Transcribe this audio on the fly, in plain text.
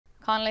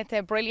Conleith,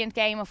 a brilliant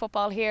game of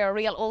football here, a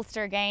real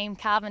Ulster game.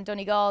 Cavan,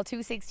 Donegal,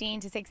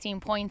 2-16 to 16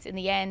 points in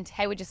the end.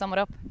 How would you sum it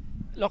up?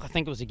 Look, I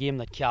think it was a game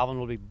that Cavan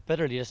will be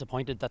bitterly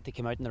disappointed that they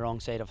came out on the wrong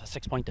side of a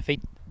 6-point defeat.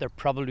 There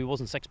probably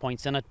wasn't 6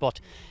 points in it, but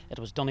it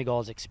was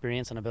Donegal's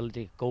experience and ability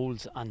to get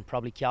goals, and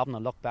probably Cavan will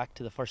look back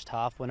to the first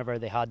half whenever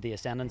they had the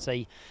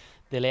ascendancy.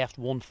 They left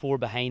 1-4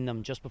 behind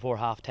them just before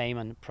half time,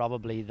 and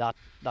probably that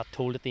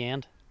told at the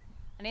end.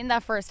 And in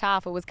that first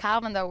half, it was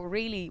Cavan that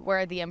really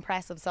were the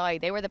impressive side.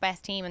 They were the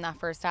best team in that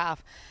first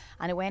half.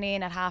 And it went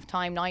in at half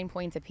time, 9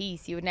 points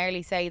apiece. You would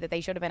nearly say that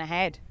they should have been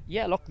ahead.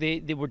 Yeah, look,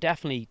 they were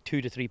definitely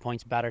 2 to 3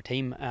 points better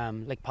team.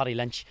 Like Paddy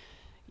Lynch,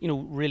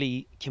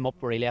 really came up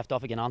where he left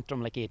off against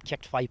Antrim. Like, he had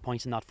kicked 5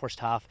 points in that first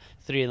half,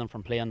 3 of them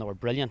from playing. They were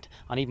brilliant,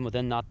 and even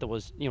within that there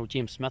was,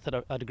 James Smith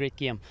had a great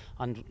game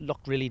and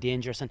looked really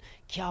dangerous. And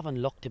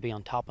Cavan looked to be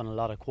on top in a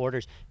lot of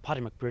quarters.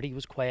 Paddy McBrearty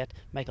was quiet,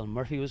 Michael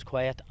Murphy was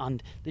quiet,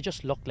 and they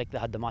just looked like they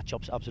had the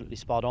matchups absolutely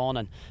spot on.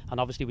 And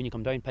obviously when you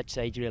come down pitch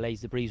side, you realise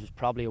the breeze was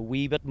probably a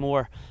wee bit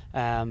more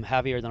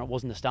heavier than it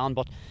was in the stand,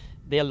 but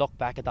they'll look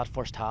back at that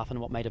first half and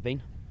what might have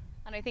been.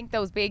 And I think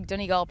those big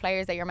Donegal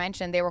players that you're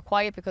mentioning, they were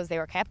quiet because they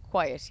were kept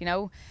quiet.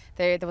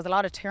 There was a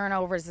lot of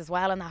turnovers as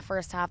well in that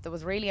first half that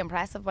was really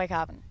impressive by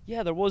Cavan.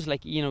 Yeah, there was.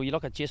 Like, you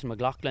look at Jason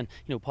McLaughlin,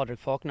 Padraig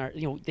Faulkner,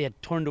 they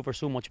had turned over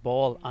so much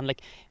ball, and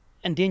like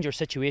in dangerous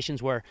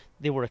situations where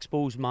they were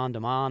exposed man to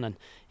man, and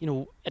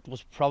it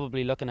was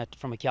probably, looking at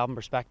from a Cavan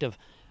perspective,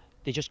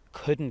 they just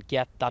couldn't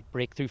get that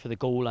breakthrough for the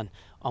goal. And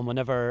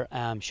whenever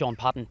Sean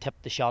Patton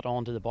tipped the shot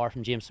onto the bar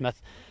from James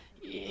Smith,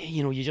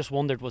 you just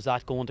wondered, was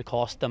that going to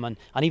cost them? And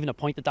even a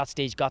point at that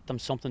stage got them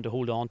something to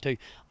hold on to.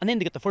 And then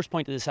they get the first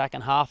point of the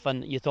second half,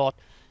 and you thought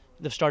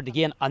they've started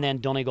again, and then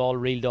Donegal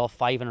reeled off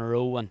 5 in a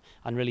row and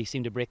really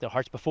seemed to break their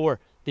hearts before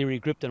they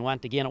regrouped and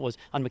went again.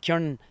 And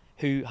McKiernan,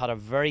 who had a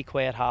very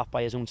quiet half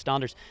by his own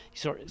standards,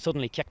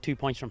 suddenly kicked 2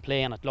 points from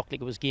play, and it looked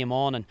like it was game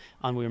on,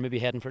 and we were maybe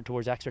heading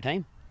towards extra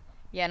time.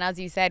 Yeah, and as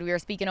you said, we were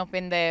speaking up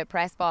in the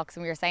press box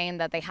and we were saying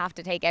that they have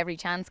to take every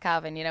chance,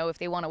 Cavan, if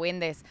they want to win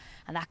this.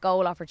 And that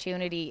goal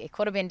opportunity, it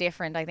could have been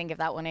different, I think, if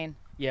that went in.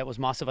 Yeah, it was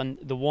massive. And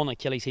the one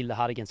Achilles heel they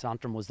had against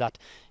Antrim was that,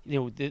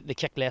 they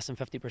kicked less than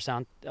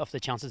 50% of the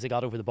chances they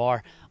got over the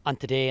bar. And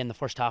today in the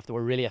first half, they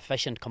were really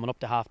efficient coming up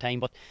to half time,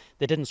 but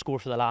they didn't score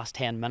for the last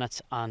 10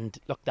 minutes. And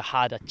look, they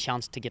had a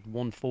chance to get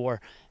 1-4.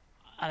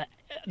 And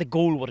the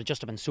goal would have just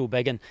have been so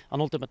big. And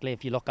ultimately,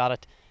 if you look at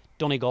it,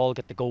 Donegal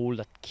get the goal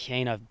that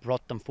kind of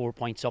brought them 4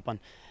 points up, and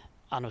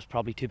it was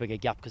probably too big a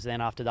gap, because then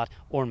after that,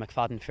 Oran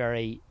McFadden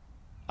Ferry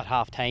at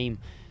half time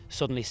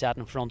suddenly sat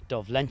in front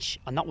of Lynch,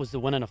 and that was the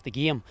winning of the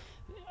game.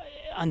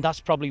 And that's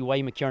probably why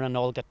McKiernan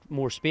all get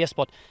more space,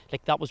 but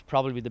like, that was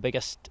probably the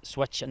biggest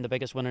switch and the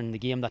biggest winner in the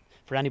game that,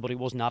 for anybody who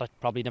wasn't at it,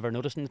 probably never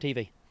noticed on the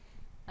TV.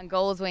 And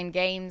goals win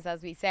games,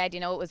 as we said.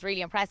 It was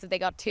really impressive. They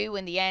got 2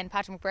 in the end.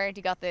 Patrick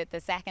McBrearty got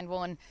the second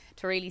one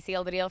to really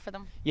seal the deal for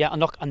them. Yeah, and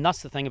look, and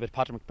that's the thing about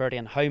Patrick McBrearty,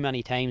 and how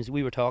many times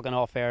we were talking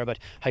off air about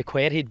how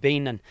quiet he'd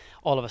been, and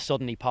all of a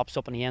sudden he pops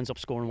up and he ends up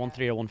scoring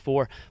 1-3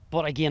 or 1-4.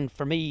 But again,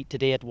 for me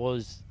today, it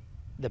was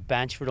the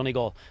bench for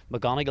Donegal.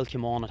 McGonigal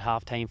came on at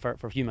half time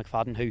for Hugh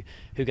McFadden,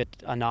 who got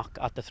a knock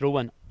at the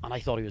throw-in, and I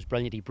thought he was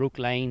brilliant. He broke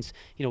lines,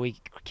 he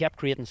kept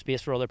creating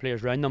space for other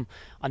players around them,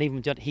 and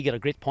even he got a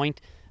great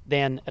point.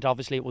 Then it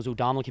was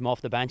O'Donnell came off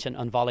the bench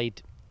and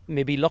volleyed,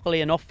 maybe luckily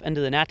enough, into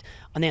the net,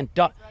 and then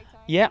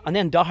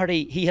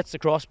Doherty, he hits the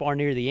crossbar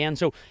near the end.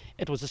 So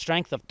it was the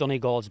strength of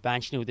Donegal's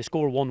bench. They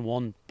score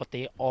 1-1, but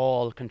they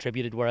all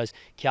contributed, whereas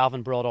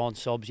Cavan brought on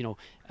subs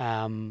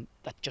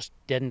that just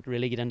didn't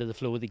really get into the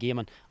flow of the game,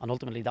 and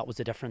ultimately that was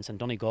the difference. And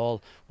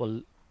Donegal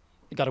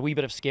got a wee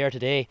bit of scare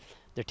today,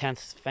 their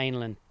 10th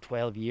final in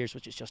 12 years,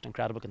 which is just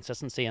incredible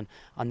consistency, and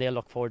they'll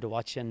look forward to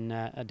watching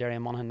Derry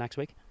and Monaghan next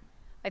week.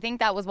 I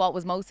think that was what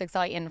was most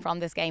exciting from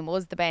this game,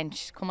 was the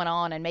bench coming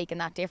on and making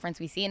that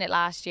difference. We seen it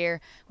last year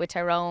with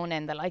Tyrone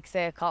and the likes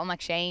of Colin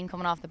McShane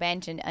coming off the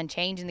bench and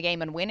changing the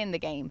game and winning the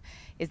game.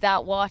 Is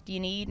that what you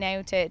need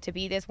now to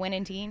be this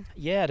winning team?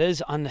 Yeah, it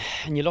is. And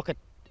you look at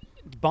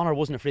Bonner,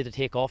 wasn't afraid to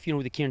take off.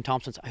 The Kieran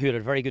Thompsons, who had a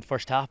very good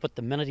first half, but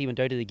the minute he went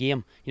out of the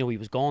game, he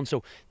was gone.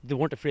 So they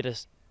weren't afraid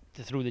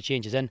to throw the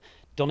changes in.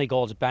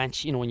 Donegal's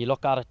bench, when you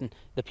look at it, and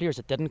the players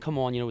that didn't come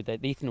on, the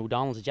Ethan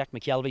O'Donnells, the Jack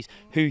McKelveys,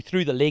 who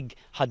through the league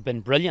had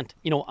been brilliant,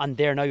 and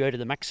they're now out of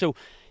the mix. So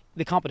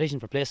the competition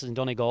for places in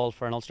Donegal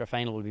for an Ulster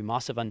final will be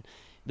massive, and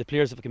the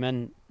players that have come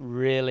in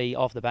really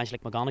off the bench,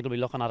 like McGonigal, will be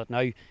looking at it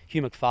now.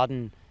 Hugh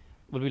McFadden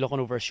will be looking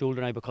over his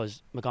shoulder now,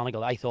 because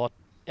McGonigal, I thought,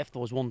 if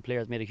there was one player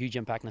that made a huge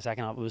impact in the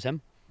second half, it was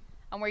him.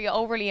 And were you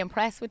overly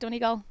impressed with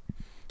Donegal?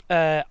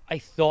 I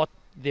thought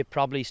they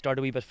probably started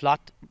a wee bit flat.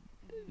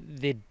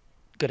 They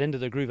got into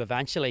the groove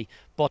eventually,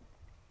 but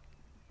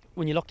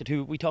when you looked at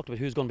who we talked about,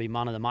 who's going to be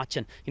man of the match,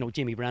 and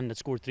Jamie Brennan had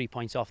scored 3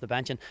 points off the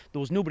bench, and there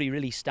was nobody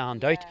really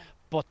stand out,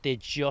 but they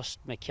just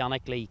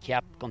mechanically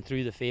kept going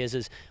through the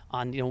phases.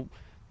 And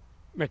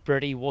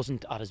McBrearty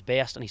wasn't at his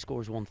best, and he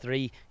scores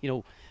 1-3.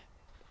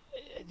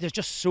 there's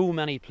just so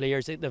many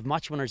players. They've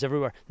match winners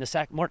everywhere. In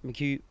the Mark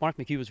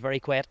McHugh was very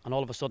quiet, and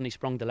all of a sudden he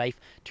sprung to life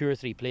 2 or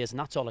 3 plays, and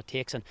that's all it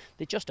takes. And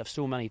they just have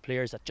so many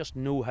players that just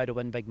know how to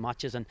win big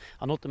matches, and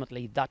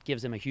ultimately that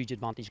gives them a huge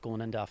advantage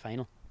going into a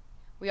final.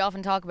 We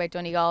often talk about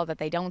Donegal, that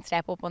they don't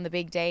step up on the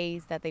big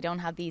days, that they don't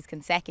have these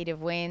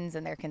consecutive wins,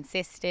 and they're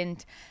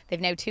consistent.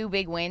 They've now 2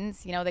 big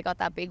wins. You know, they got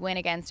that big win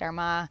against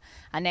Armagh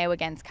and now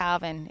against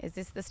Cavan. Is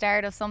this the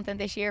start of something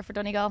this year for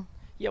Donegal?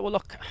 Yeah, well,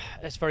 look,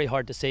 it's very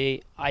hard to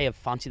say. I have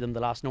fancied them the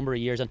last number of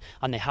years,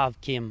 and they have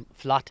came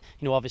flat.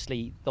 You know,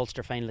 obviously the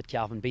Ulster final at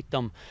Cavan beat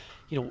them.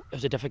 You know, it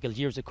was a difficult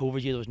year. It was a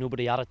COVID year. There was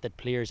nobody at it. That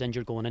players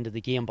injured going into the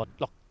game. But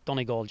look,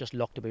 Donegal just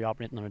look to be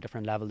operating on a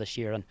different level this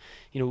year, and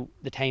you know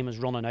the time is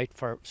running out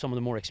for some of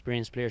the more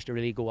experienced players to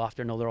really go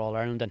after another All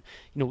Ireland. And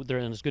you know they're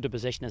in as good a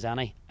position as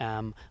any.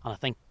 And I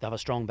think they have a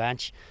strong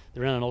bench.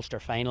 They're in an Ulster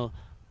final,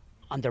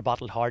 and they're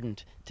battle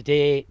hardened.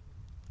 Today,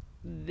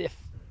 they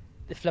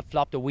flip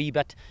flopped a wee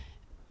bit.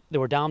 They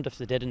were damned if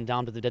they did and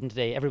damned if they didn't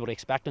today. Everybody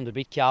expected them to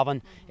beat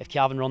Cavan. If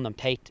Cavan run them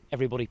tight,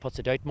 everybody puts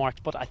it out marks.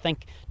 But I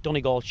think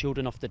Donegal showed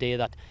enough today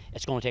that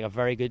it's going to take a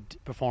very good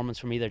performance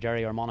from either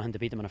Derry or Monaghan to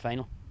beat them in a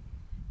final.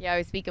 Yeah, I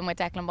was speaking with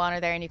Declan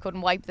Bonner there, and you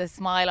couldn't wipe the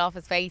smile off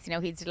his face. You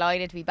know, he's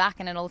delighted to be back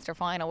in an Ulster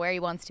final where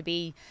he wants to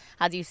be.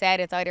 As you said,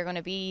 it's either going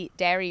to be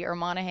Derry or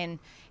Monaghan.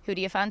 Who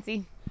do you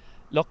fancy?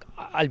 Look,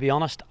 I'll be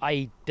honest,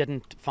 I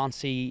didn't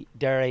fancy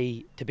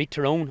Derry to beat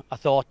Tyrone. I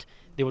thought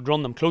they would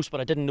run them close, but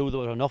I didn't know they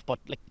were enough. But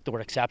like, they were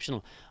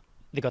exceptional.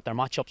 They got their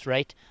matchups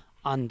right,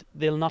 and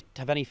they'll not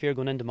have any fear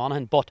going into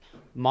Monaghan. But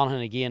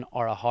Monaghan again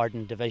are a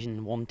hardened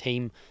Division 1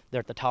 team. They're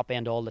at the top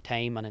end all the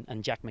time,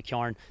 and Jack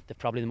McCarn, they're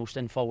probably the most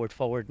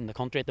forward in the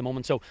country at the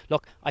moment. So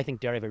look, I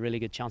think Derry have a really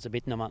good chance of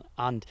beating them,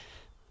 and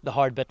the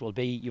hard bit will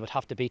be you would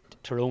have to beat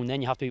Tyrone,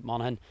 then you have to beat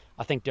Monaghan.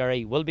 I think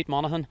Derry will beat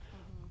Monaghan,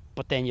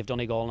 but then you've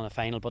Donegal in a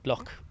final. But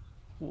look,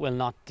 we'll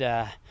not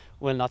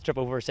trip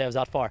over ourselves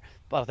that far.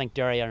 But I think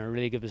Derry are in a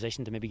really good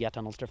position to maybe get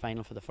an Ulster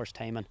final for the first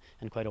time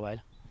in quite a while.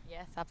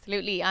 Yes,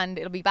 absolutely, and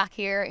it'll be back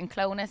here in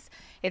Clonus.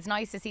 It's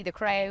nice to see the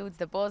crowds,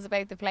 the buzz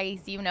about the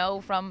place, you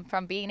know, from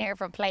being here,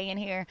 from playing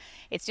here.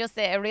 It's just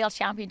a real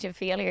championship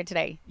feel here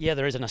today. Yeah,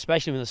 there is, and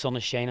especially when the sun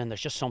is shining,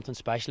 there's just something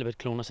special about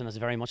Clonus, and it's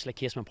very much like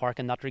Casement Park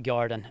in that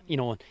regard. And you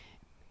know,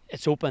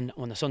 it's open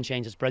when the sun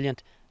shines, it's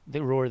brilliant.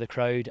 The roar of the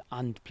crowd,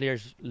 and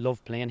players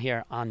love playing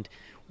here. And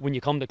when you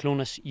come to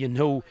Clonus, you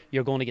know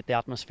you're going to get the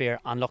atmosphere.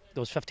 And look,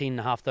 those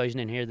 15,500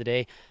 in here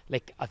today.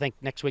 Like, I think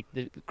next week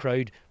the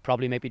crowd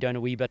probably might be down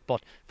a wee bit,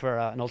 but for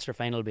an Ulster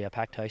final it'll be a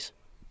packed house.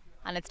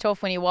 And it's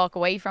tough when you walk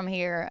away from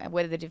here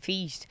with a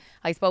defeat.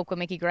 I spoke with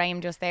Mickey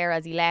Graham just there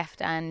as he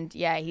left, and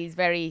yeah, he's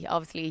very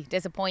obviously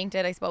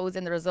disappointed, I suppose,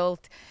 in the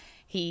result.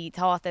 He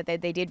thought that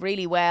they did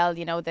really well,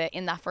 you know,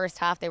 in that first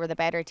half they were the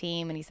better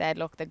team, and he said,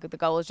 look, the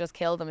goals just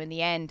killed them in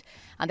the end,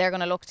 and they're going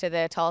to look to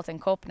the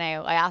Tailteann Cup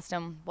now. I asked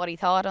him what he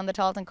thought on the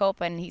Tailteann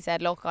Cup, and he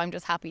said, look, I'm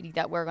just happy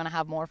that we're going to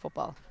have more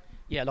football.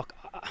 Yeah, look,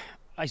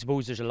 I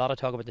suppose there's a lot of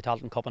talk about the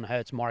Tailteann Cup and how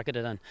it's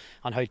marketed and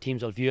how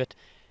teams will view it.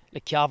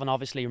 Like Cavan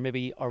obviously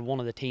are one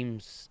of the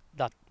teams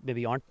that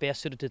maybe aren't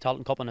best suited to the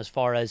Tailteann Cup, and as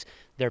far as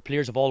their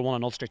players have all won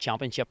an Ulster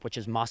Championship, which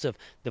is massive.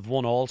 They've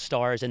won All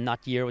Stars in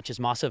that year, which is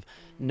massive.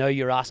 Now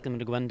you're asking them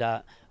to go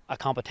into a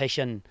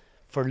competition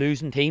for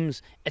losing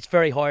teams. It's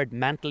very hard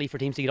mentally for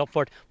teams to get up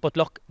for it, but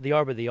look, they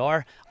are where they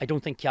are. I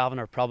don't think Cavan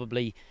are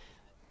probably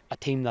a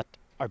team that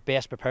are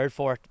best prepared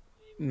for it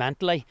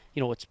mentally.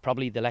 You know, it's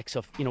probably the likes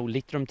of, you know,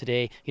 Leitrim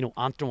today. You know,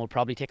 Antrim will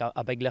probably take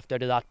a big lift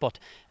out of that, but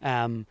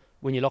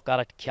when you look at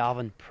it,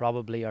 Cavan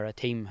probably are a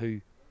team who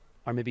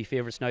are maybe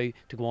favourites now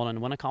to go on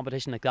and win a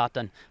competition like that,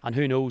 and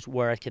who knows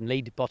where it can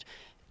lead. But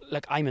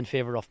like, I'm in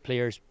favour of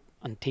players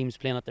and teams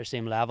playing at their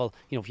same level.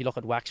 You know, if you look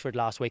at Wexford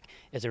last week,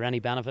 is there any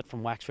benefit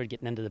from Wexford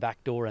getting into the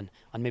back door and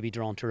maybe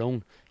drawing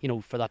Tyrone, you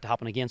know, for that to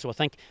happen again? So I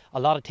think a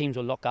lot of teams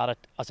will look at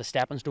it as a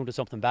stepping stone to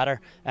something better.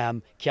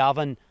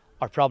 Cavan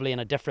are probably in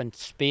a different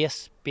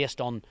space based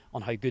on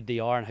how good they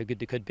are and how good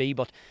they could be.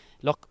 But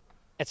look,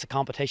 it's a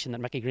competition that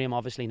Mickey Graham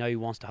obviously now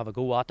wants to have a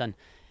go at, and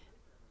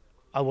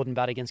I wouldn't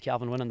bet against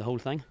Cavan winning the whole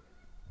thing.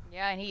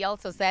 Yeah, and he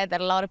also said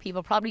that a lot of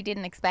people probably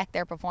didn't expect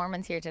their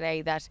performance here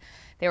today, that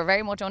they were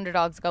very much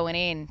underdogs going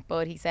in,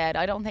 but he said,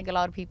 I don't think a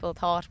lot of people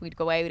thought we'd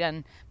go out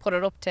and put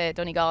it up to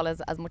Donegal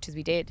as much as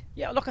we did.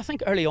 Yeah, look, I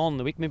think early on in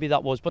the week maybe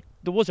that was, but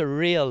there was a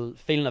real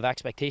feeling of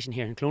expectation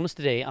here in Clonus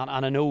today, and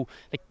I know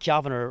like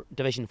Cavan are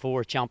Division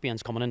 4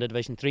 champions coming into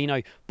Division 3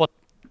 now, but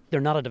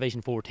they're not a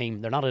Division 4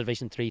 team, they're not a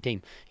Division 3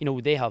 team. You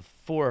know, they have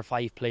 4 or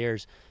 5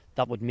 players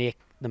that would make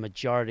the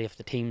majority of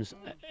the teams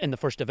in the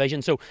first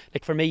division. So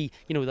like for me,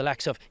 you know, the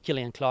likes of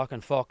Killian Clark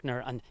and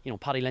Faulkner and, you know,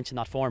 Paddy Lynch in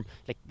that form,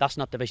 like that's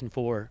not Division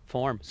 4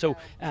 form. So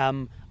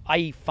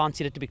I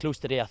fancied it to be close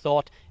today. I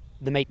thought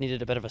they might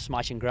needed a bit of a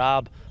smash and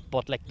grab,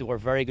 but like they were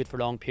very good for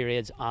long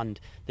periods and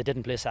they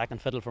didn't play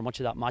second fiddle for much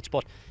of that match.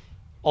 But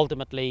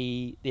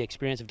ultimately the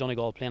experience of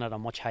Donegal playing at a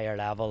much higher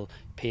level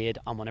paid,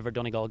 and whenever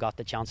Donegal got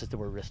the chances they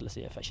were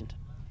ruthlessly efficient.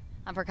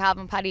 And for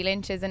Cavan, Paddy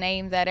Lynch is a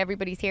name that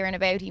everybody's hearing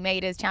about. He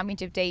made his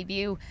championship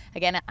debut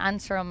again at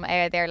Antrim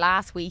there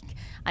last week,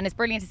 and it's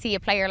brilliant to see a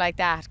player like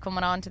that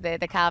coming on to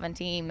the Cavan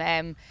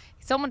team.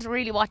 Someone to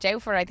really watch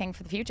out for, I think,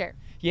 for the future.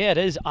 Yeah, it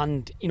is.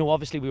 And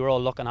obviously we were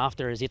all looking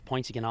after his 8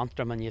 points against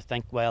Antrim, and you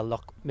think, well,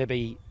 look,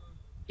 maybe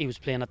he was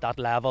playing at that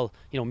level.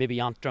 Maybe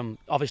Antrim,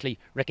 obviously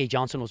Ricky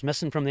Johnson was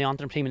missing from the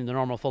Antrim team in the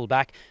normal full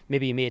back.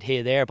 Maybe he made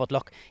hay there, but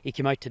look, he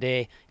came out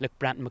today. Look,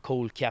 Brenton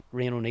McCole kept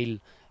Rian O'Neill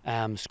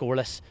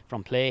scoreless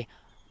from play,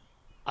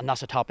 and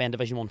that's a top end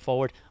Division 1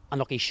 forward. And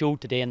look, he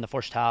showed today in the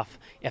first half,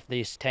 if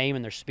there's time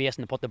and there's space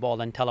and they put the ball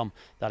in, tell him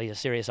that he's a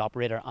serious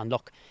operator. And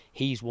look,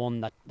 he's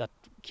one that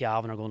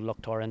Cavan are going to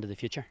look toward into the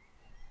future.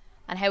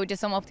 And how would you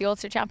sum up the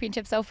Ulster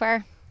Championship so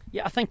far?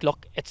 Yeah, I think,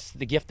 look, it's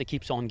the gift that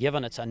keeps on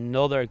giving. It's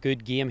another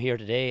good game here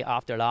today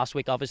after last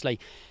week. Obviously,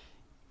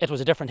 it was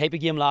a different type of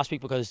game last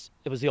week because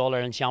it was the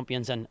All-Ireland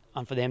champions, and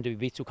for them to be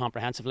beat so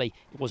comprehensively,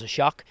 it was a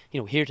shock.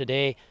 Here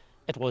today,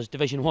 it was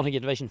Division 1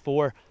 against Division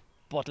 4,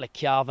 but like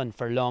Cavan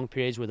for long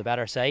periods were the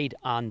better side,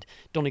 and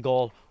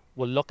Donegal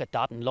will look at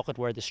that and look at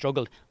where they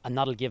struggled, and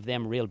that'll give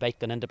them a real bite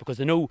going into it, because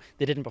they know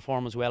they didn't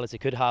perform as well as they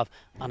could have,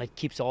 and it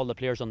keeps all the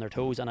players on their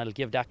toes, and it'll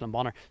give Declan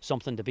Bonner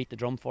something to beat the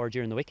drum for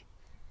during the week.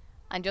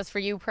 And just for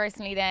you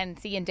personally then,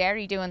 seeing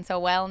Derry doing so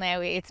well now,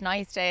 it's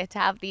nice to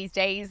have these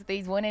days,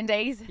 these winning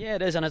days. Yeah,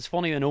 it is, and it's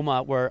funny,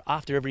 Omagh, where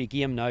after every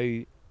game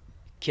now,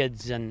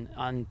 kids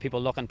and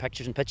people looking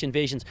pictures and pitch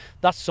invasions,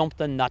 that's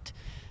something that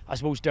I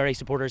suppose Derry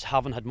supporters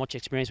haven't had much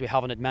experience. We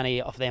haven't had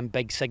many of them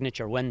big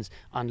signature wins,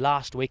 and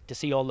last week to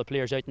see all the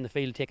players out in the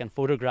field taking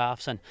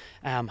photographs and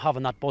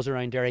having that buzz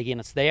around Derry again,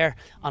 it's there.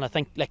 And I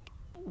think, like,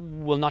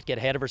 we'll not get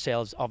ahead of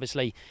ourselves.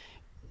 Obviously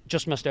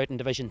just missed out in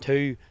Division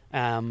 2,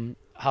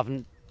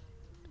 haven't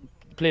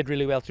played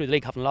really well through the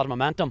league, having a lot of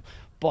momentum,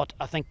 but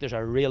I think there's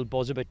a real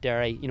buzz about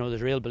Derry.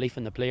 There's a real belief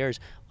in the players,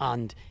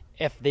 and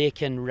if they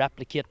can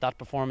replicate that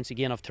performance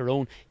again of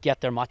Tyrone,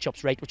 get their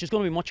matchups right, which is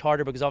going to be much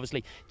harder because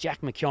obviously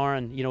Jack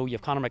McCarran, you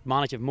have Conor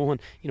McManus, you have Monaghan,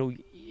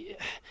 you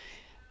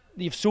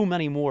have so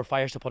many more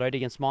fires to put out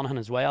against Monaghan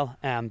as well,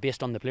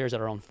 based on the players that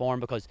are on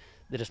form, because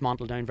they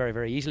dismantle down very,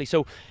 very easily.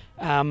 So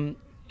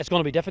it's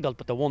going to be difficult,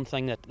 but the one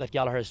thing that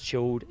Gallagher has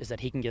showed is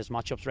that he can get his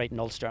matchups right in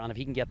Ulster, and if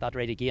he can get that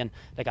right again,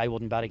 like, I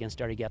wouldn't bet against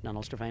Derry getting an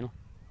Ulster final.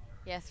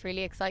 Yes,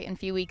 really exciting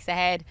few weeks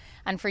ahead.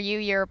 And for you,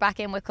 you're back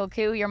in with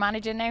Kilcoo, you're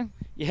managing now?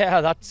 Yeah,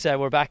 that's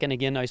we're back in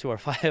again now, so we're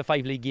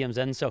five league games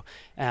in, so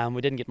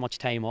we didn't get much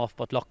time off,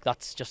 but look,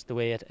 that's just the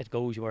way it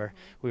goes.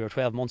 We were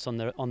 12 months on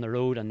the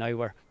road, and now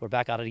we're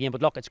back at it again.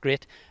 But look, it's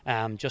great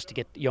just to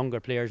get younger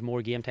players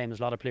more game time. There's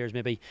a lot of players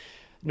maybe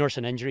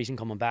nursing injuries and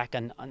coming back,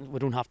 and we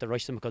don't have to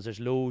rush them because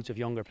there's loads of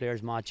younger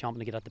players mad chomping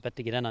to get at the bit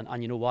to get in,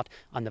 and you know what,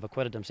 and they've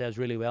acquitted themselves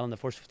really well in the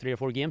first 3 or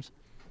 4 games.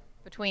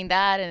 Between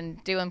that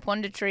and doing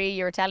punditry,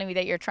 you were telling me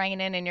that you're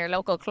training in your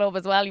local club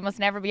as well. You must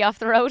never be off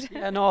the road.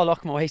 Yeah, no,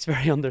 look, my wife's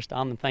very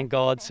understanding, thank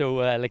God. So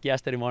like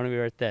yesterday morning we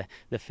were at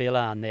the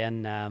Fila, and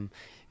then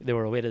they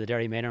were away to the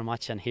Derry Manor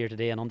match, and here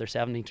today, and under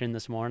 17 training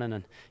this morning,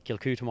 and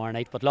Kilcoo tomorrow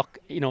night. But look,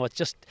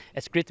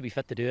 it's great to be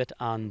fit to do it,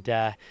 and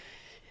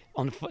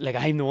like,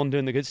 I'm the one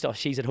doing the good stuff.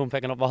 She's at home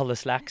picking up all the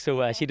slack,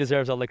 so she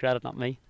deserves all the credit, not me.